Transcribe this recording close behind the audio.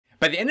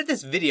By the end of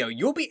this video,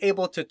 you'll be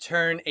able to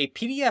turn a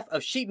PDF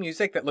of sheet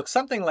music that looks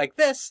something like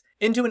this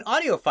into an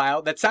audio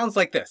file that sounds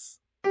like this.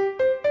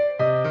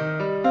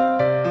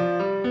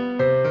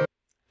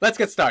 Let's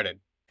get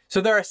started.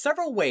 So there are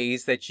several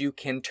ways that you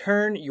can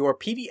turn your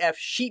PDF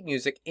sheet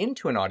music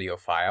into an audio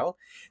file.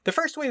 The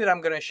first way that I'm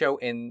going to show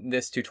in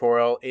this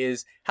tutorial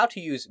is how to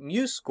use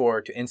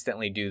MuseScore to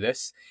instantly do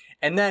this.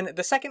 And then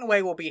the second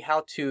way will be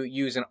how to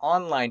use an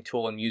online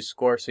tool in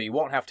MuseScore so you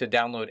won't have to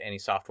download any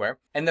software.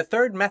 And the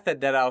third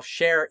method that I'll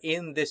share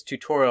in this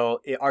tutorial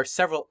are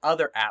several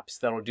other apps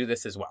that will do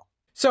this as well.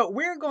 So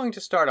we're going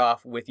to start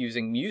off with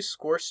using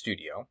MuseScore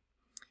Studio.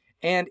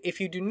 And if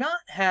you do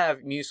not have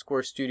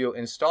MuseScore Studio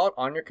installed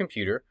on your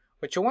computer,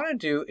 what you'll want to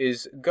do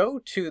is go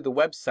to the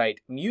website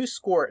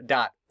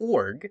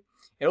musescore.org.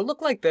 It'll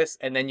look like this,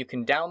 and then you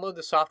can download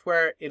the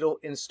software. It'll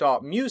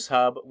install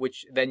MuseHub,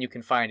 which then you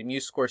can find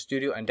MuseScore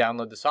Studio and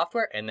download the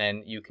software, and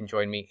then you can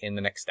join me in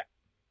the next step.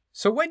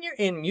 So when you're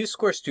in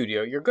MuseScore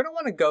Studio, you're going to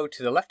want to go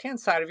to the left-hand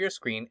side of your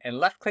screen and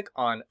left-click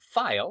on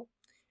File,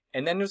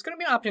 and then there's going to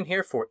be an option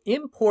here for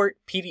Import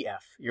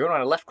PDF. You're going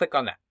to want to left-click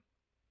on that.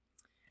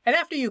 And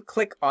after you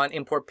click on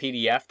Import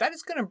PDF, that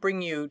is going to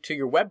bring you to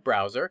your web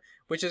browser,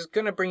 which is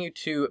going to bring you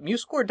to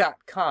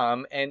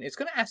MuseScore.com, and it's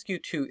going to ask you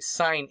to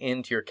sign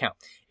into your account.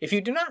 If you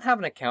do not have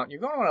an account,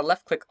 you're going to want to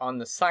left-click on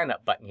the Sign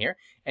Up button here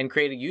and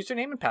create a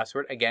username and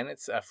password. Again,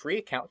 it's a free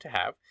account to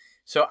have.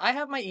 So I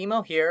have my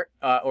email here,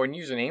 or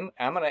username.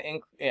 I'm going to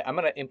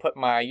input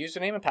my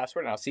username and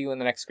password, and I'll see you in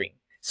the next screen.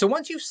 So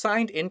once you've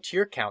signed into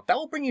your account, that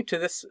will bring you to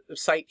this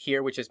site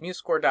here, which is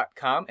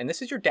MuseScore.com, and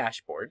this is your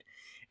dashboard.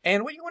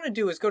 And what you want to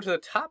do is go to the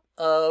top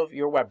of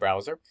your web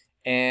browser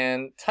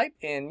and type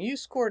in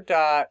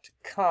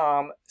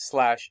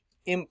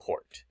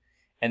musescore.com/import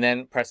and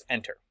then press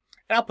enter.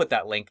 And I'll put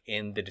that link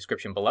in the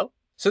description below.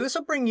 So this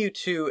will bring you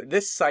to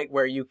this site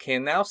where you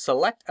can now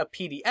select a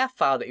PDF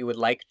file that you would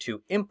like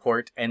to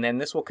import, and then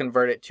this will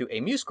convert it to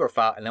a MuseScore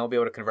file, and then we'll be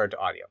able to convert it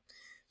to audio.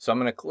 So I'm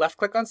going to left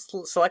click on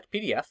select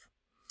PDF,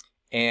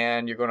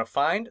 and you're going to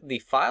find the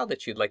file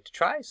that you'd like to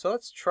try. So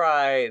let's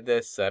try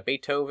this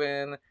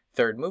Beethoven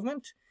third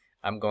movement.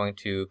 I'm going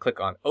to click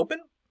on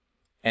open,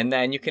 and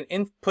then you can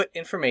input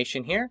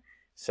information here.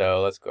 So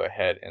let's go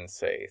ahead and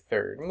say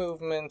third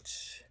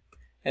movement,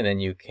 and then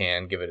you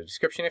can give it a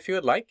description if you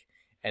would like,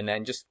 and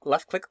then just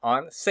left click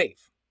on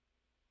save.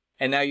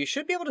 And now you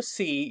should be able to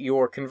see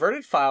your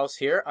converted files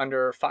here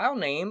under file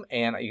name,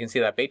 and you can see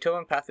that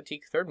Beethoven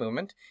Pathetique third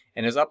movement,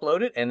 and is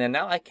uploaded. And then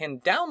now I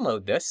can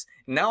download this.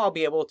 Now I'll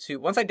be able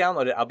to, once I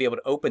download it, I'll be able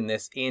to open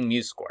this in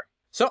MuseScore.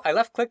 So I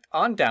left clicked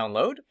on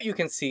download. You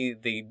can see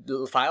the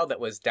file that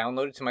was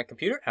downloaded to my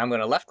computer, and I'm going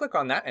to left click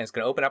on that, and it's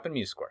going to open up in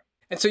MuseScore.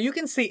 And so you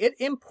can see it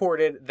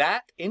imported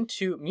that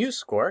into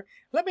MuseScore.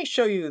 Let me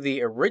show you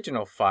the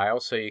original file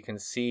so you can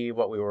see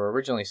what we were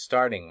originally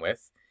starting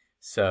with.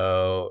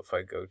 So if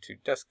I go to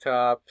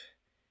desktop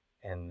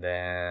and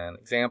then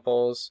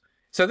examples.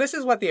 So this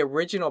is what the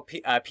original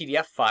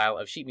PDF file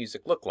of sheet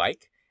music looked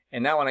like.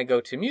 And now when I go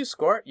to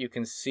MuseScore, you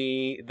can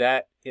see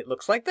that it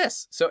looks like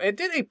this. So it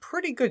did a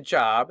pretty good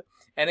job.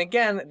 And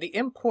again, the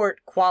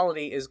import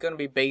quality is going to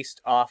be based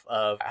off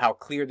of how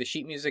clear the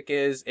sheet music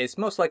is. It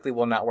most likely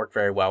will not work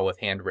very well with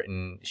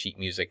handwritten sheet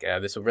music.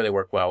 This will really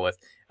work well with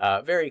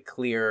very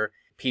clear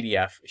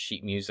PDF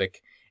sheet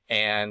music.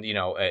 And,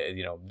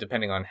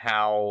 depending on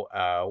how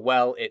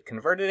well it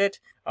converted it,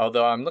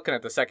 although I'm looking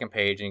at the second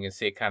page and you can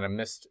see it kind of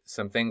missed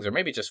some things or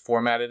maybe just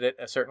formatted it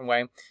a certain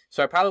way.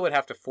 So I probably would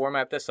have to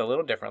format this a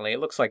little differently. It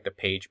looks like the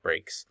page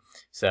breaks.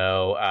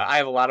 So I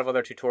have a lot of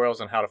other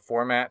tutorials on how to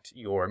format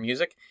your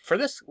music. For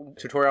this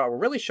tutorial, we're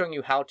really showing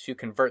you how to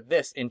convert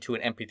this into an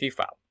MP3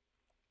 file.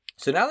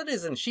 So now that it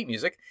is in sheet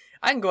music,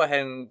 I can go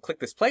ahead and click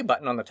this play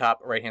button on the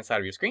top right-hand side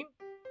of your screen.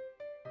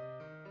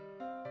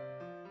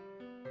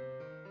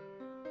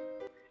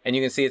 And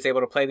you can see it's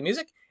able to play the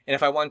music. And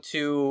if I want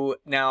to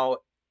now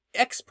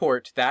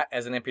export that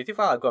as an MP3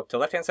 file, I'll go up to the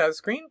left-hand side of the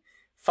screen,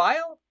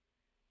 File,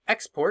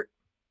 Export,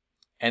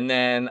 and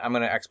then I'm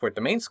going to export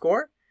the main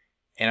score,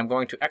 and I'm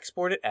going to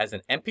export it as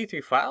an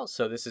MP3 file.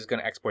 So this is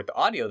going to export the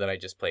audio that I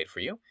just played for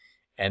you.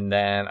 And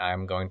then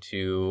I'm going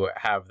to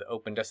have the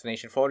open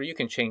destination folder. You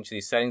can change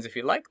these settings if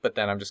you like, but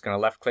then I'm just going to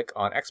left-click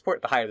on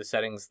Export. The higher the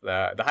settings,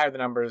 the higher the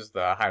numbers,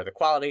 the higher the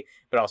quality,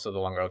 but also the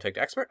longer it'll take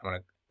to export. I'm going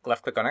to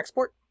left-click on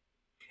Export.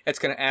 It's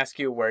going to ask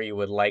you where you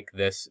would like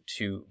this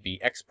to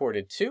be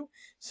exported to.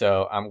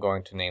 So I'm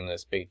going to name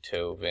this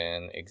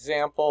Beethoven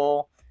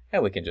example,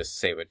 and we can just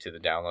save it to the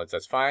downloads.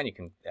 That's fine. You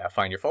can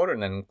find your folder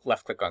and then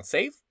left click on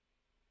save.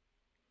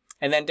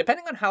 And then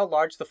depending on how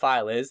large the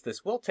file is,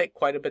 this will take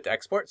quite a bit to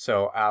export.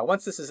 So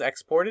once this is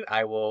exported,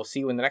 I will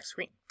see you in the next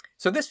screen.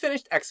 So this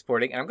finished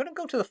exporting, and I'm going to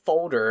go to the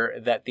folder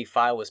that the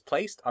file was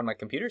placed on my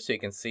computer so you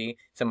can see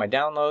it's in my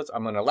downloads.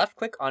 I'm going to left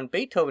click on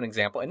Beethoven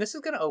example, and this is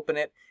going to open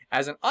it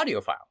as an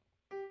audio file.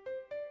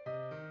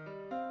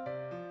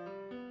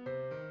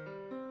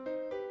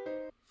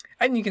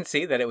 And you can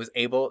see that it was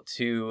able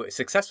to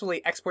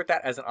successfully export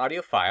that as an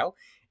audio file.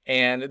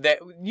 And that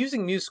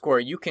using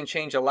MuseScore, you can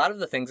change a lot of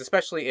the things,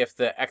 especially if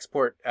the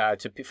export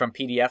from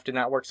PDF did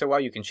not work so well.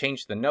 You can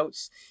change the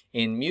notes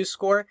in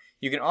MuseScore.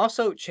 You can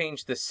also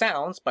change the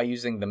sounds by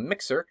using the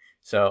mixer.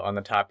 So on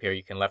the top here,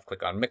 you can left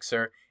click on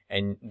mixer,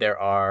 and there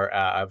are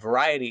a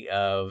variety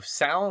of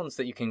sounds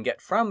that you can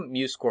get from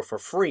MuseScore for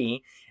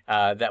free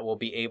that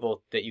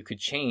you could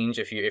change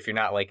if you're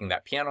not liking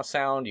that piano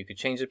sound. You could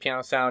change the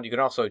piano sound. You can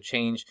also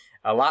change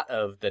a lot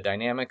of the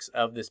dynamics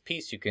of this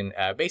piece. You can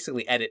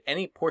basically edit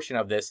any portion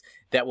of this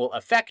that will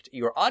affect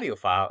your audio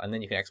file, and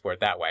then you can export it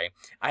that way.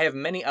 I have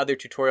many other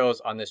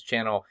tutorials on this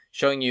channel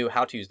showing you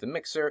how to use the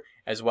mixer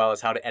as well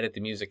as how to edit the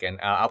music, and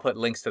I'll put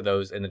links to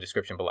those in the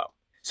description below.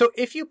 So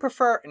if you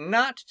prefer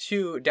not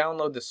to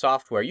download the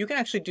software, you can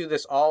actually do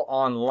this all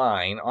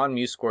online on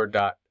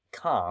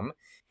MuseScore.com.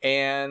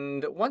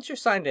 And once you're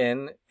signed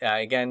in,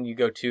 again, you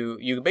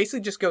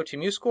basically just go to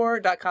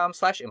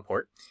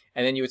MuseScore.com/import,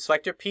 and then you would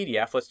select your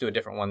PDF. Let's do a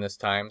different one this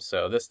time.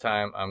 So this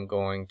time I'm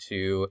going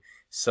to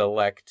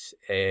select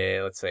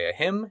let's say a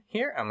hymn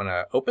here. I'm going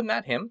to open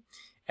that hymn.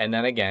 And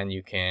then again,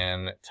 you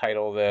can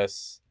title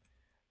this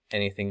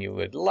anything you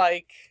would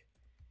like.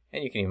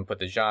 And you can even put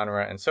the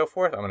genre and so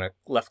forth. I'm going to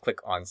left click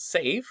on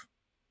save.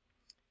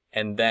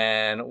 And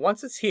then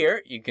once it's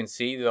here, you can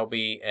see there'll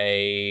be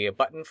a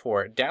button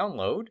for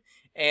download.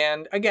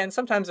 And again,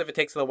 sometimes if it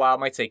takes a little while, it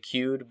might say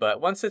queued, but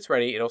once it's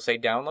ready, it'll say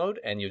download,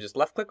 and you just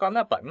left click on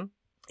that button.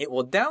 It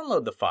will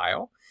download the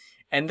file.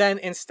 And then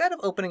instead of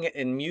opening it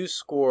in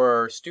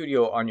MuseScore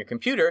Studio on your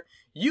computer,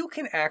 you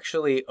can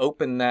actually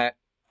open that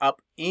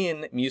up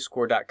in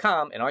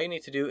MuseScore.com. And all you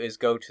need to do is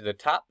go to the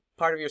top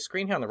part of your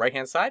screen here on the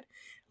right-hand side,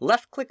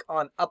 left click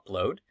on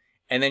upload,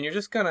 and then you're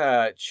just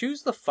gonna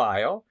choose the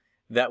file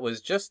that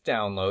was just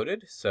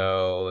downloaded.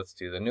 So let's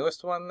do the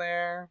newest one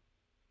there.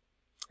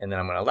 And then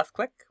I'm gonna left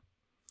click,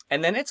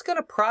 and then it's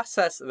gonna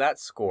process that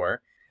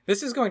score.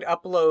 This is going to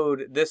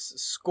upload this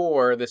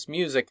score, this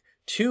music,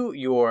 to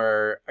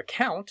your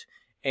account.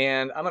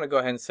 And I'm gonna go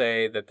ahead and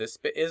say that this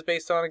is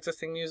based on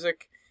existing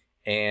music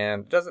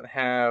and doesn't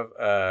have,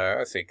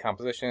 let's see,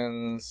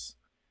 compositions,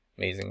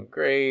 Amazing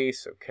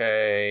Grace,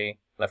 okay.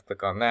 Left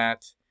click on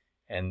that.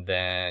 And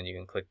then you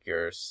can click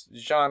your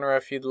genre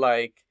if you'd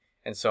like,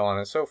 and so on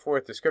and so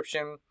forth,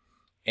 description.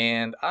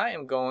 And I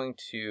am going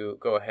to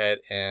go ahead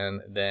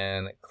and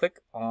then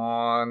click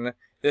on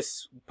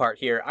this part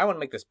here. I want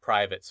to make this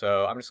private,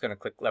 so I'm just going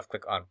to left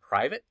click on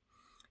private.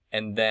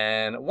 And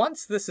then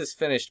once this is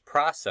finished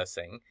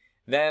processing,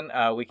 then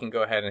we can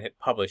go ahead and hit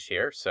publish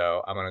here.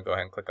 So I'm going to go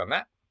ahead and click on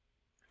that.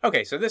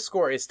 Okay, so this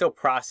score is still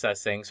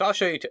processing. So I'll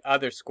show you to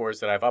other scores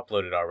that I've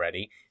uploaded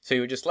already. So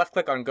you would just left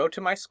click on go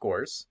to my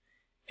scores.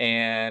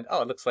 And,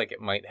 oh, it looks like it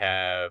might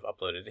have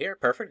uploaded here.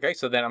 Perfect. Okay,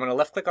 so then I'm going to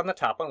left click on the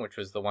top one, which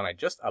was the one I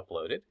just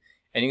uploaded.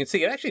 And you can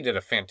see it actually did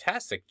a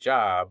fantastic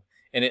job.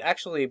 And it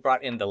actually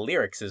brought in the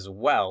lyrics as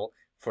well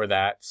for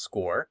that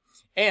score.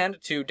 And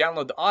to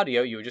download the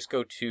audio, you would just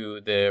go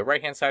to the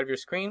right-hand side of your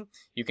screen.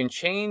 You can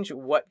change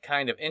what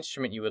kind of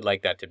instrument you would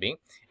like that to be.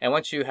 And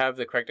once you have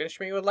the correct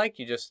instrument you would like,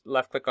 you just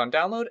left click on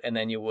download, and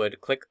then you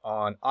would click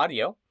on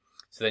audio.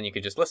 So then you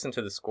could just listen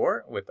to the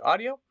score with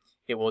audio.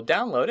 It will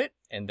download it,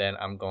 and then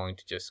I'm going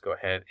to just go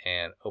ahead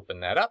and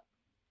open that up.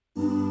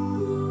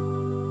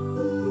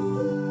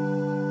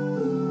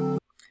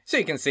 So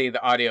you can see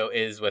the audio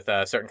is with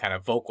a certain kind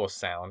of vocal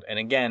sound. And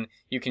again,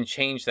 you can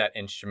change that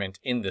instrument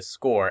in the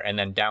score and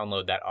then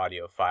download that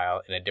audio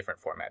file in a different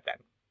format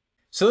then.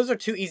 So those are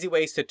two easy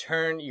ways to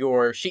turn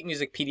your sheet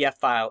music PDF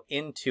file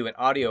into an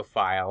audio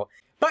file.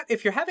 But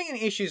if you're having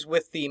any issues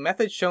with the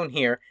methods shown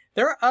here,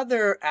 there are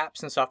other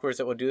apps and softwares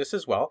that will do this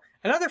as well.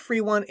 Another free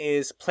one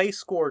is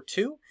PlayScore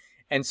 2.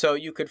 And so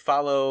you could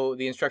follow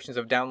the instructions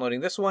of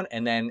downloading this one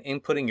and then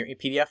inputting your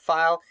PDF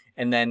file,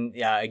 and then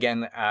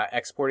again,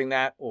 exporting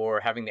that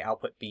or having the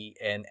output be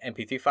an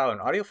MP3 file or an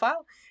audio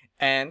file.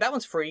 And that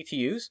one's free to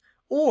use.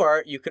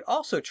 Or you could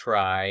also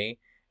try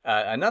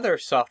another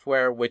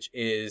software, which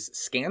is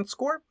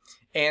ScanScore.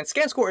 And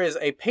ScanScore is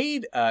a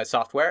paid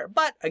software,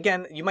 but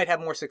again, you might have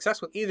more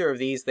success with either of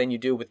these than you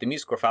do with the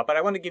MuseScore file. But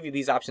I want to give you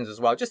these options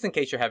as well, just in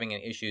case you're having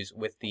any issues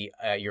with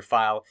your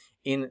file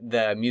in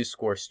the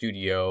MuseScore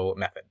Studio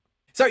method.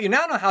 So you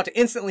now know how to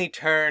instantly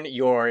turn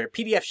your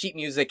PDF sheet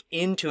music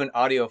into an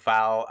audio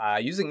file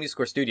using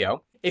MuseScore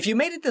Studio. If you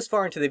made it this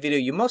far into the video,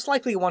 you most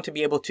likely want to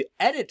be able to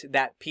edit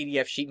that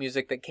PDF sheet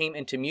music that came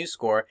into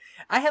MuseScore.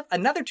 I have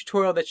another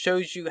tutorial that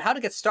shows you how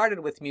to get started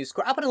with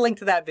MuseScore. I'll put a link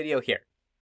to that video here.